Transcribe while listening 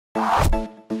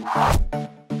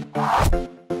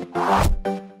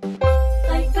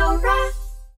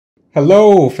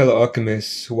Hello, fellow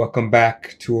alchemists. Welcome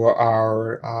back to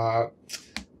our,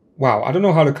 wow, I don't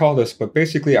know how to call this, but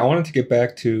basically I wanted to get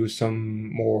back to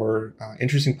some more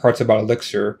interesting parts about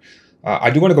Elixir. I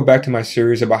do want to go back to my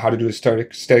series about how to do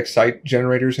static site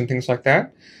generators and things like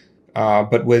that.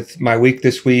 But with my week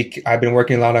this week, I've been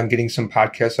working a lot on getting some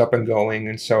podcasts up and going.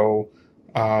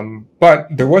 But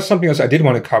there was something else I did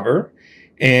want to cover.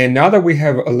 And now that we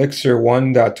have Elixir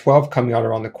 1.12 coming out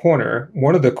around the corner,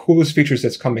 one of the coolest features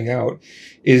that's coming out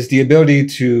is the ability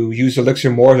to use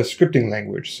Elixir more as a scripting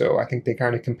language. So I think they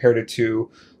kind of compared it to,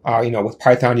 with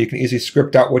Python, you can easily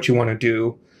script out what you want to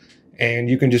do and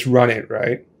you can just run it,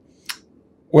 right?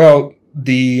 Well,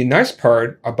 the nice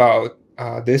part about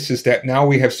this is that now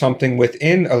we have something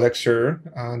within Elixir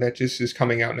that just is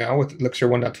coming out now with Elixir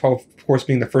 1.12, of course,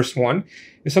 being the first one.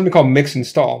 It's something called mix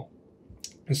install.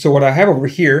 And so what I have over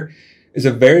here is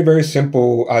a very, very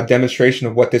simple demonstration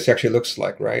of what this actually looks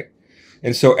like, right?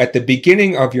 And so at the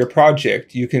beginning of your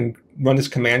project, you can run this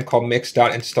command called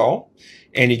mix.install,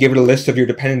 and you give it a list of your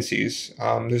dependencies.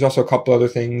 There's also a couple other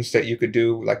things that you could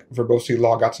do, like verbosely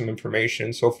log out some information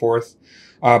and so forth.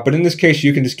 But in this case,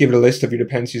 you can just give it a list of your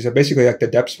dependencies, basically like the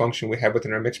deps function we have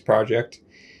within our mix project.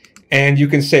 And you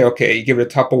can say, okay, you give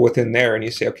it a tuple within there, and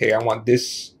you say, okay, I want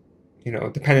this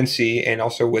dependency and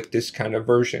also with this kind of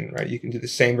version, right? You can do the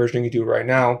same version you do right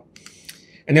now.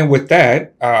 And then with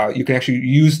that, you can actually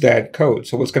use that code.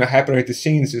 So what's going to happen behind the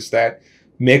scenes is that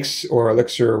Mix or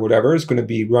Elixir or whatever is going to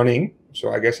be running.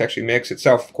 So I guess actually Mix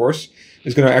itself, of course,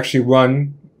 is going to actually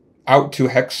run out to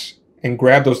Hex and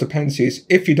grab those dependencies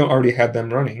if you don't already have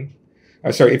them running.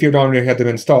 If you don't already have them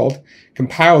installed,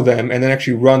 compile them, and then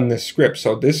actually run this script.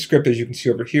 So this script, as you can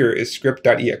see over here, is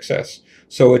script.exs.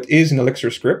 So it is an Elixir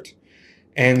script.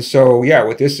 And so, yeah,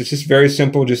 with this, it's just very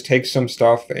simple. Just take some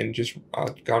stuff and just,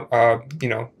 try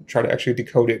to actually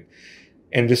decode it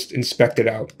and just inspect it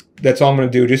out. That's all I'm going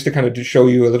to do, just to kind of show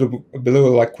you a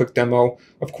little like quick demo.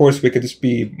 Of course, we could just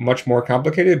be much more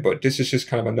complicated, but this is just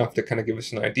kind of enough to kind of give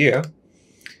us an idea.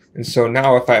 And so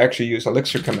now if I actually use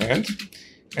Elixir command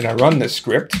and I run this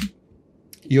script,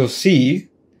 you'll see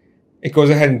it goes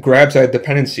ahead and grabs that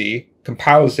dependency,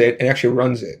 compiles it, and actually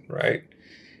runs it, right?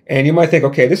 And you might think,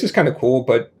 okay, this is kind of cool,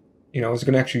 but, is it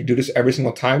going to actually do this every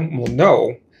single time? Well,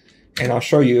 no. And I'll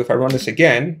show you if I run this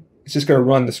again, it's just going to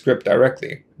run the script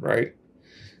directly, right?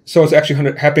 So it's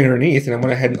actually happening underneath, and I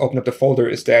went ahead and opened up the folder,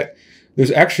 is that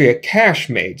there's actually a cache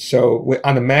made. So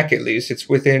on the Mac, at least, it's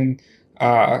within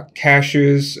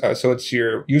caches. So it's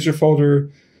your user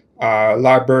folder,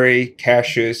 library,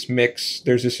 caches, mix.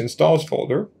 There's this installs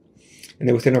folder. And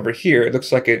then within over here, it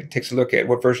looks like it takes a look at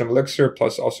what version of Elixir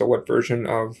plus also what version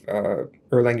of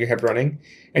Erlang you have running.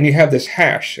 And you have this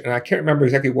hash. And I can't remember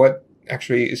exactly what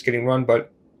actually is getting run,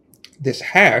 but this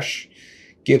hash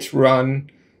gets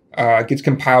run, gets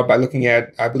compiled by looking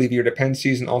at, I believe, your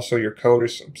dependencies and also your code or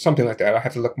something like that. I'll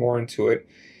have to look more into it.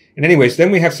 And anyways, then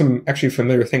we have some actually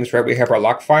familiar things, right? We have our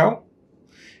lock file.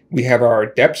 We have our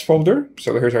deps folder.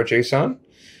 So here's our JSON.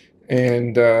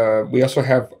 And we also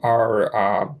have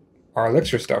our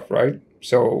Elixir stuff, right?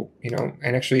 So,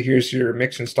 and actually here's your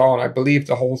mix install, and I believe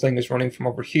the whole thing is running from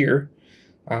over here.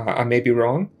 I may be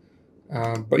wrong.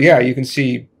 But yeah, you can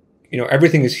see,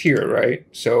 everything is here, right?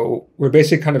 So we're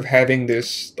basically kind of having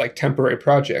this like temporary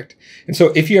project. And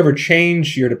so if you ever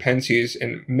change your dependencies,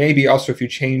 and maybe also if you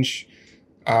change,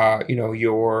 I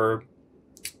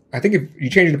think if you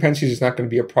change your dependencies, it's not going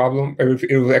to be a problem, or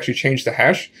it will actually change the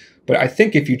hash. But I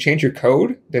think if you change your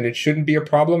code, then it shouldn't be a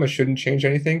problem. It shouldn't change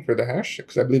anything for the hash,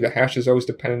 because I believe the hash is always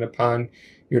dependent upon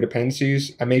your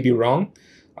dependencies. I may be wrong.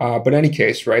 But in any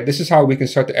case, right, this is how we can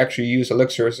start to actually use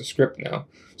Elixir as a script now.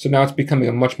 So now it's becoming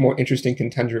a much more interesting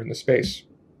contender in the space.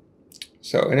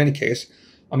 So in any case,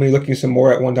 I'm going to be looking some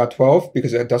more at 1.12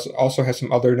 because it also has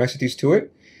some other niceties to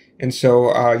it. And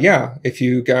so, yeah, if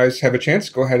you guys have a chance,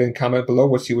 go ahead and comment below.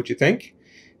 We'll see what you think.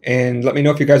 And let me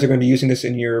know if you guys are going to be using this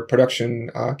in your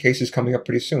production cases coming up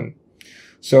pretty soon.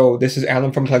 So this is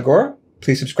Alan from Plangora.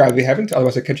 Please subscribe if you haven't.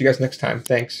 Otherwise, I'll catch you guys next time.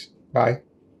 Thanks. Bye.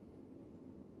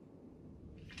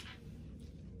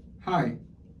 Hi.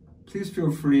 Please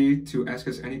feel free to ask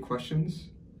us any questions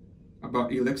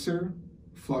about Elixir,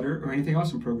 Flutter, or anything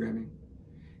else in programming.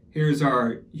 Here's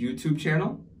our YouTube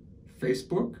channel,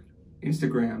 Facebook,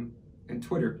 Instagram, and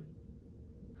Twitter.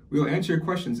 We'll answer your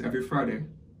questions every Friday.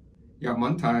 Ya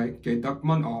mantai ke dak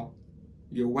man all.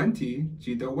 Yo wenti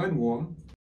ji da wen wo